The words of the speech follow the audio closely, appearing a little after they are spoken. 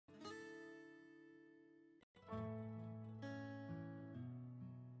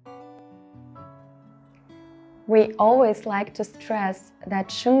We always like to stress that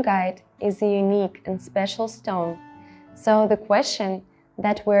Shungite is a unique and special stone. So the question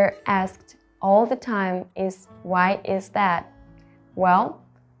that we're asked all the time is, why is that? Well,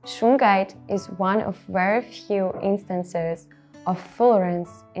 Shungite is one of very few instances of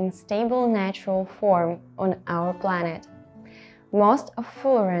fullerenes in stable natural form on our planet. Most of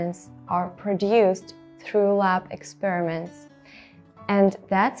fullerenes are produced through lab experiments, and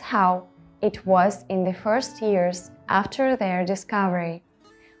that's how it was in the first years after their discovery.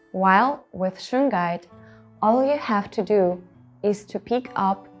 While with Shungite, all you have to do is to pick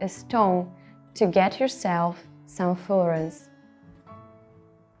up a stone to get yourself some fullerenes.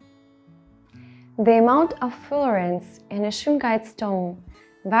 The amount of fullerenes in a Shungite stone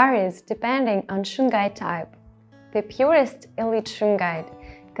varies depending on Shungite type. The purest elite Shungite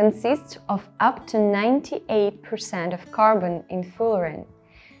consists of up to 98% of carbon in fullerene.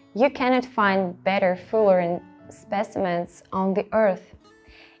 You cannot find better fullerene specimens on the earth,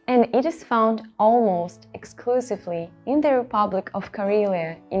 and it is found almost exclusively in the Republic of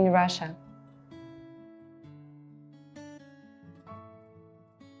Karelia in Russia.